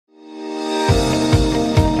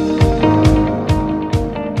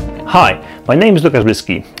Hi, my name is Lukasz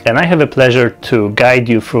Bryski, and I have the pleasure to guide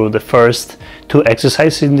you through the first two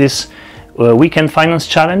exercises in this weekend finance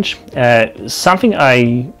challenge. Something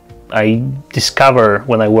I discover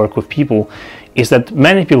when I work with people is that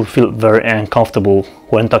many people feel very uncomfortable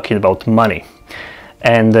when talking about money.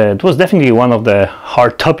 And it was definitely one of the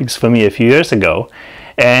hard topics for me a few years ago.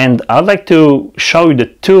 And I'd like to show you the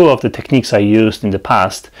two of the techniques I used in the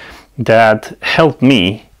past that helped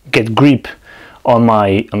me get grip on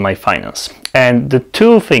my finance. And the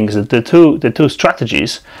two things, the two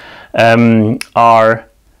strategies are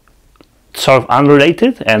sort of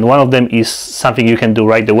unrelated, and one of them is something you can do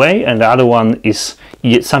right away, and the other one is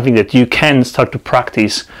something that you can start to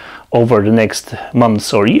practice over the next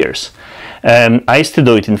months or years. I still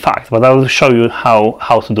do it, in fact, but I will show you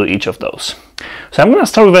how to do each of those. So I'm going to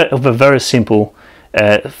start with a very simple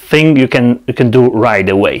thing you can do right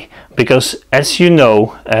away, because as you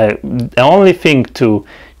know, the only thing to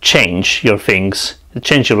change your things,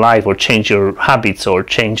 change your life, or change your habits, or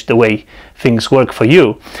change the way things work for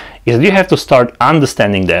you, is that you have to start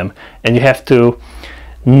understanding them, and you have to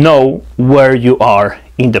know where you are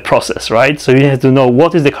in the process, right? So you have to know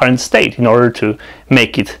what is the current state in order to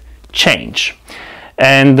make it change.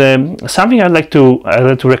 And something I'd like to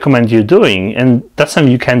recommend you doing, and that's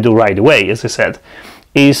something you can do right away, as I said,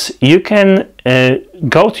 is you can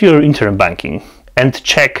go to your internet banking and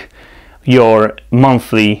check your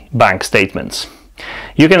monthly bank statements.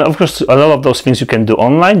 You can, of course, a lot of those things you can do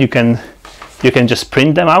online. You can just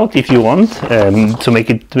print them out if you want, to make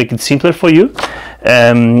it simpler for you.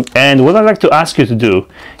 And what I'd like to ask you to do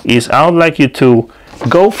is I would like you to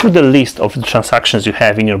go through the list of the transactions you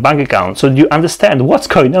have in your bank account, so you understand what's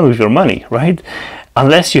going on with your money, right?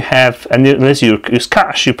 Unless you use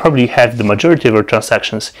cash, you probably have the majority of your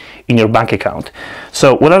transactions in your bank account.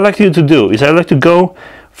 So what I'd like you to do is I'd like to go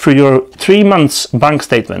through your 3 months bank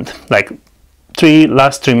statement, like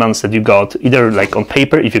last 3 months that you got, either like on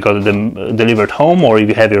paper if you got them delivered home, or if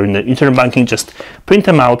you have your in the internet banking, just print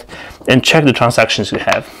them out and check the transactions you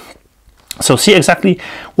have. So see exactly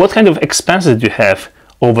what kind of expenses you have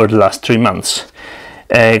over the last 3 months.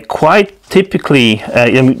 Quite typically,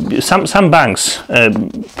 some banks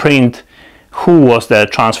print who was the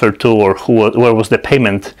transfer to, or where was the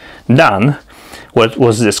payment done, what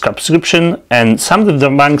was the subscription, and some of the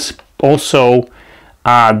banks also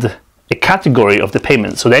add a category of the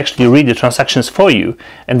payment. So they actually read the transactions for you,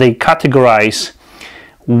 and they categorize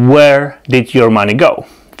where did your money go.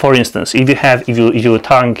 For instance, if you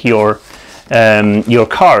tank your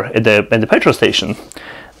car at the petrol station,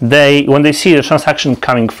 when they see the transaction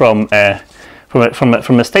coming from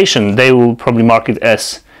a station, they will probably mark it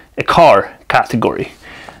as a car category.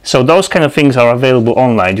 So those kind of things are available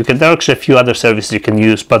online. There are actually a few other services you can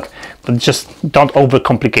use, but just don't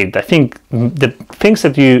overcomplicate it. I think the things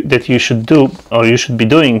that you should do, or you should be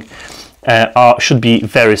doing, should be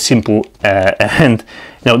very simple and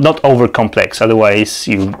not over complex. Otherwise,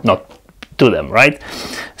 you not do them, right?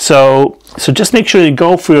 So just make sure you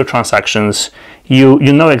go through your transactions. You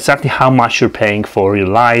know exactly how much you're paying for your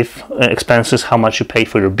life expenses, how much you pay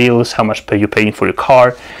for your bills, how much you're paying for your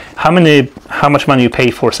car, how much money you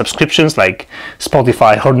pay for subscriptions like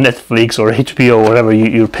Spotify or Netflix or HBO, whatever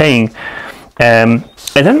you're paying, and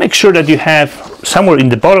then make sure that you have somewhere in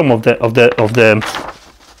the bottom of the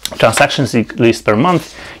transactions list per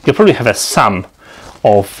month, you probably have a sum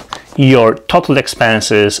of your total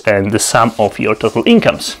expenses and the sum of your total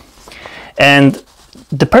incomes. And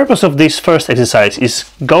the purpose of this first exercise is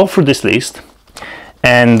go through this list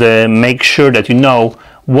and make sure that you know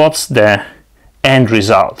what's the end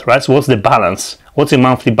result, right? So what's the balance? What's the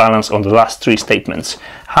monthly balance on the last 3 statements?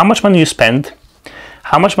 How much money you spent,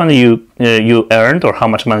 how much money you earned, or how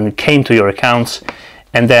much money came to your accounts,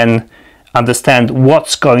 and then understand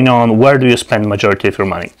what's going on, where do you spend the majority of your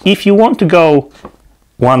money. If you want to go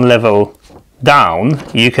one level down,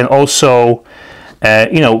 you can also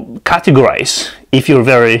categorize. If you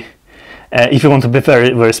want to be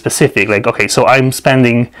very, very specific, like, okay, so I'm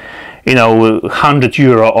spending, 100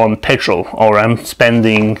 euro on petrol, or I'm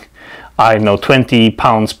spending, I don't know, 20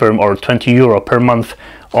 pounds or 20 euro per month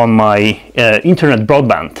on my internet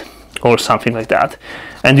broadband, or something like that.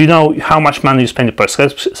 And you know how much money you spend per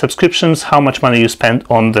subscriptions, how much money you spend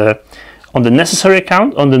on the necessary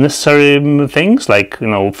account, on the necessary things like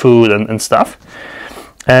food and stuff.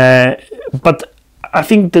 But I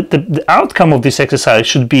think that the outcome of this exercise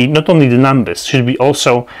should be not only the numbers, should be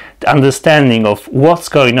also the understanding of what's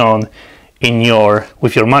going on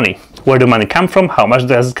with your money. Where the money come from, how much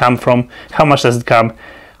does it come from, how much does it come,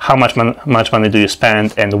 how much money do you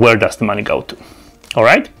spend, and where does the money go to. All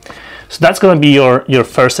right? So that's going to be your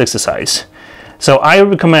first exercise. So I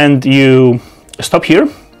recommend you stop here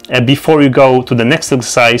before you go to the next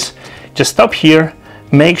exercise. Just stop here,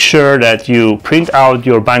 make sure that you print out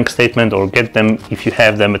your bank statement or get them if you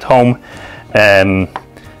have them at home.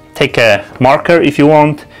 Take a marker if you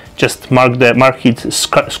want, just mark it,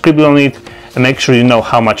 scribble on it, and make sure you know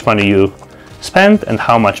how much money you spend and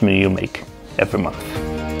how much money you make every month.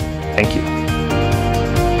 Thank you.